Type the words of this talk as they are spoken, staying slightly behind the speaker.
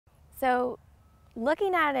So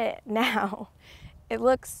looking at it now, it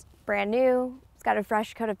looks brand new. It's got a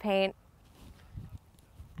fresh coat of paint.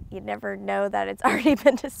 You'd never know that it's already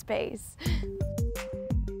been to space.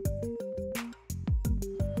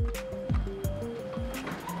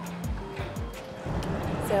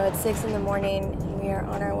 So it's 6 in the morning and we are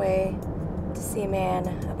on our way to see a man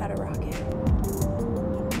about a rocket.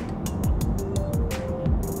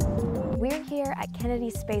 We're here at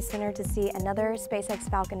Kennedy Space Center to see another SpaceX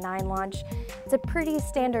Falcon 9 launch. It's a pretty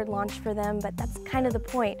standard launch for them, but that's kind of the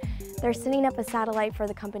point. They're sending up a satellite for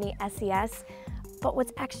the company SES, but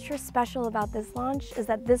what's extra special about this launch is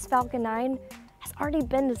that this Falcon 9 has already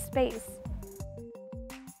been to space.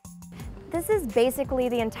 This is basically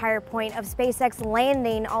the entire point of SpaceX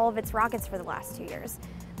landing all of its rockets for the last 2 years.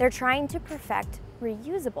 They're trying to perfect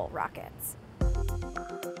reusable rockets.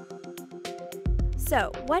 So,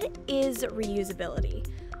 what is reusability?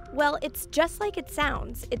 Well, it's just like it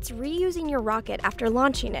sounds. It's reusing your rocket after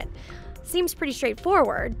launching it. Seems pretty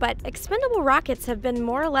straightforward, but expendable rockets have been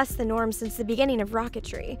more or less the norm since the beginning of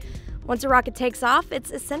rocketry. Once a rocket takes off,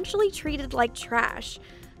 it's essentially treated like trash.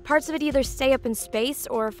 Parts of it either stay up in space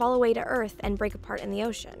or fall away to Earth and break apart in the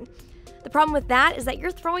ocean. The problem with that is that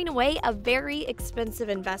you're throwing away a very expensive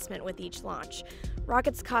investment with each launch.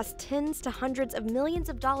 Rockets cost tens to hundreds of millions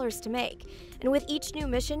of dollars to make, and with each new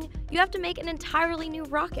mission, you have to make an entirely new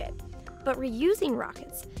rocket. But reusing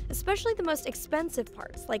rockets, especially the most expensive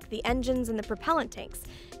parts like the engines and the propellant tanks,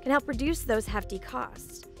 can help reduce those hefty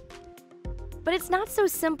costs. But it's not so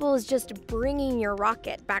simple as just bringing your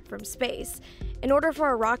rocket back from space. In order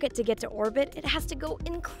for a rocket to get to orbit, it has to go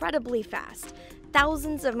incredibly fast,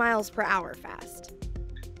 thousands of miles per hour fast.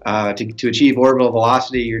 To achieve orbital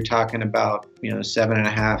velocity, you're talking about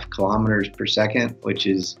 7.5 kilometers per second, which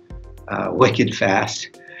is wicked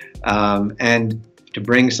fast. And to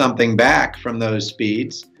bring something back from those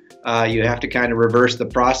speeds, you have to kind of reverse the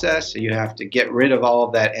process. So you have to get rid of all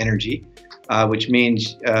of that energy, which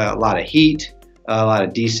means a lot of heat, a lot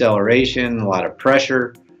of deceleration, a lot of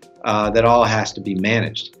pressure. That all has to be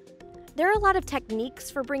managed. There are a lot of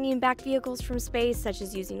techniques for bringing back vehicles from space, such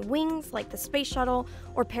as using wings like the space shuttle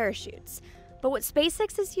or parachutes. But what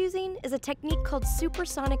SpaceX is using is a technique called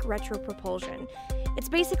supersonic retropropulsion. It's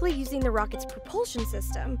basically using the rocket's propulsion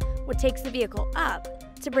system, what takes the vehicle up,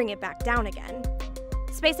 to bring it back down again.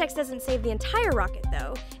 SpaceX doesn't save the entire rocket,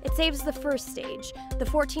 though. It saves the first stage, the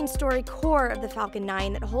 14-story core of the Falcon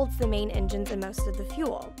 9 that holds the main engines and most of the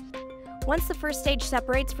fuel. Once the first stage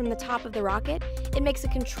separates from the top of the rocket, it makes a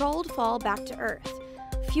controlled fall back to Earth.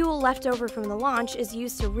 Fuel left over from the launch is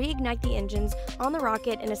used to reignite the engines on the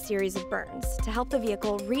rocket in a series of burns to help the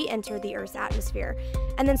vehicle re-enter the Earth's atmosphere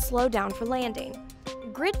and then slow down for landing.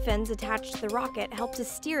 Grid fins attached to the rocket help to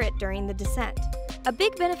steer it during the descent. A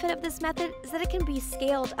big benefit of this method is that it can be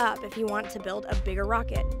scaled up if you want to build a bigger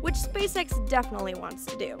rocket, which SpaceX definitely wants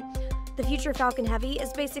to do. The future Falcon Heavy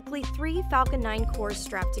is basically 3 Falcon 9 cores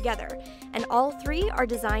strapped together, and all 3 are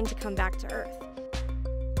designed to come back to Earth.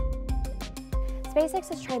 SpaceX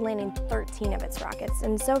has tried landing 13 of its rockets,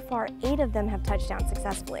 and so far 8 of them have touched down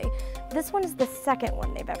successfully. This one is the second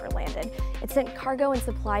one they've ever landed. It sent cargo and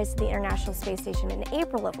supplies to the International Space Station in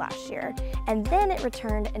April of last year, and then it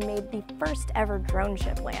returned and made the first ever drone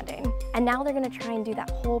ship landing. And now they're going to try and do that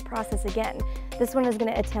whole process again. This one is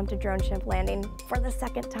going to attempt a drone ship landing for the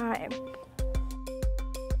second time.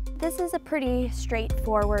 This is a pretty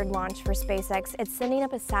straightforward launch for SpaceX. It's sending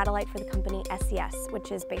up a satellite for the company SES,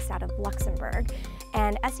 which is based out of Luxembourg.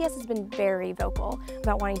 And SES has been very vocal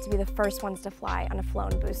about wanting to be the first ones to fly on a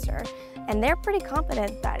flown booster. And they're pretty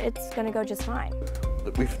confident that it's going to go just fine.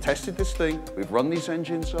 We've tested this thing, we've run these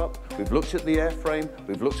engines up, we've looked at the airframe,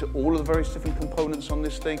 we've looked at all of the various different components on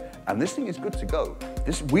this thing, and this thing is good to go.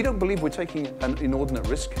 We don't believe we're taking an inordinate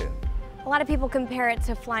risk here. A lot of people compare it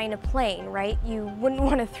to flying a plane, right? You wouldn't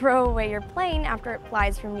want to throw away your plane after it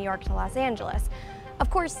flies from New York to Los Angeles.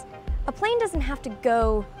 Of course, a plane doesn't have to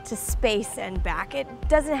go to space and back. It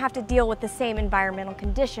doesn't have to deal with the same environmental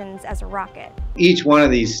conditions as a rocket. Each one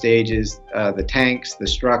of these stages, the tanks, the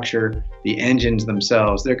structure, the engines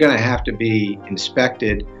themselves, they're going to have to be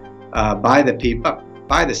inspected by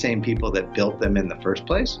the same people that built them in the first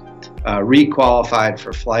place, re-qualified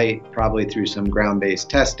for flight, probably through some ground-based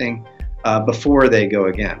testing, before they go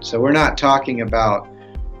again. So we're not talking about,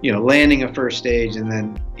 landing a first stage and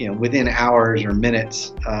then, within hours or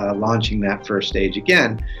minutes, launching that first stage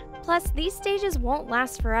again. Plus, these stages won't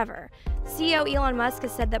last forever. CEO Elon Musk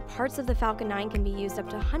has said that parts of the Falcon 9 can be used up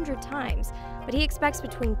to 100 times, but he expects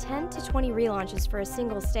between 10 to 20 relaunches for a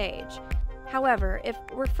single stage. However, if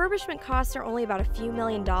refurbishment costs are only about a few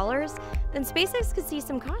 $1,000,000, then SpaceX could see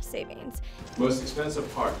some cost savings. Most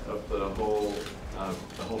expensive part of the whole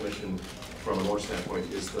mission from a launch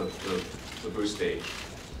standpoint is the boost stage.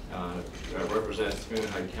 It represents, depending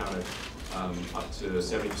on how you count it, up to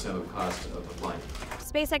 70% of the cost of the flight.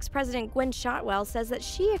 SpaceX President Gwynne Shotwell says that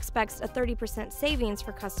she expects a 30% savings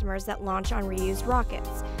for customers that launch on reused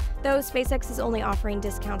rockets, though SpaceX is only offering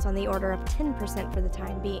discounts on the order of 10% for the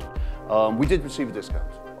time being. We did receive a discount,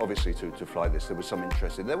 obviously, to fly this. There was some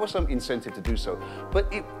interest in it. There was some incentive to do so.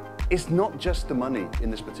 But it's not just the money in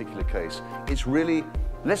this particular case. It's really,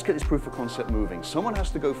 let's get this proof of concept moving. Someone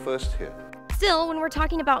has to go first here. Still, when we're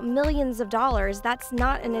talking about millions of dollars, that's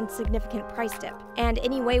not an insignificant price dip. And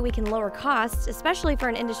any way we can lower costs, especially for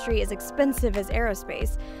an industry as expensive as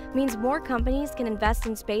aerospace, means more companies can invest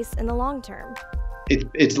in space in the long term.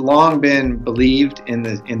 It's long been believed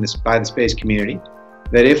by the space community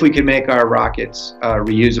that if we could make our rockets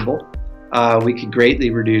reusable, we could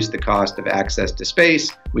greatly reduce the cost of access to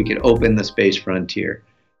space. We could open the space frontier.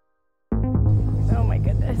 Oh my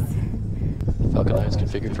goodness. Falcon 9 is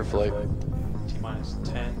configured for flight. T-minus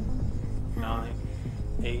 10, 9,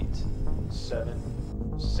 8,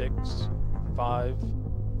 7, 6, 5,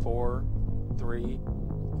 4, 3,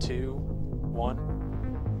 2, 1.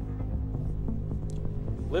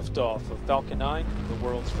 Liftoff of Falcon 9, the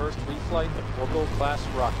world's first reflight of orbital-class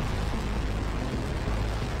rocket.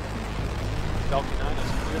 Falcon 9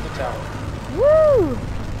 has cleared the tower. Woo!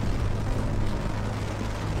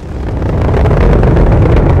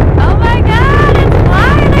 Oh my God, it's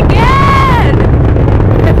flying again!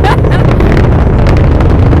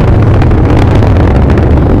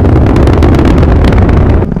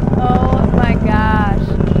 Oh my gosh.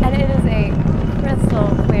 And it is a crystal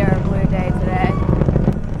clear blue day today.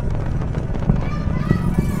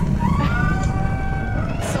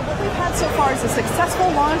 So what we've had so far is a successful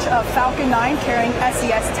launch of Falcon 9 carrying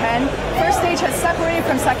SES-10. First stage has separated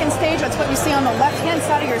from second stage. That's what you see on the left-hand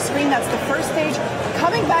side of your screen. That's the first stage.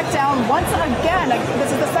 Coming back down once again.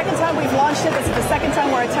 This is the second time we've launched it. This is the second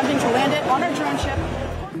time we're attempting to land it on our drone ship.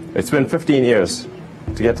 It's been 15 years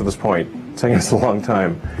to get to this point. It's taken us a long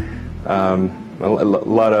time. A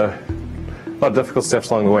lot of difficult steps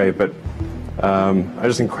along the way, but I'm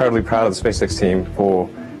just incredibly proud of the SpaceX team for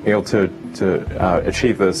being able to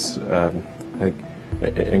achieve this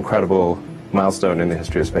incredible milestone in the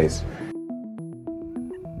history of space.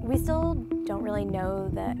 We still don't really know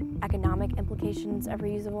the economic implications of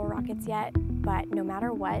reusable rockets yet, but no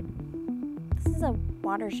matter what, this is a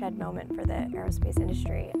watershed moment for the aerospace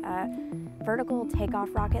industry. A vertical takeoff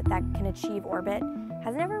rocket that can achieve orbit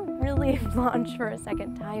has never really launched for a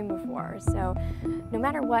second time before. So no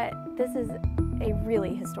matter what, this is a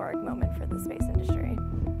really historic moment for the space industry.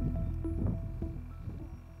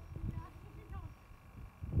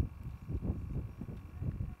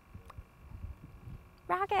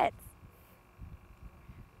 Rockets!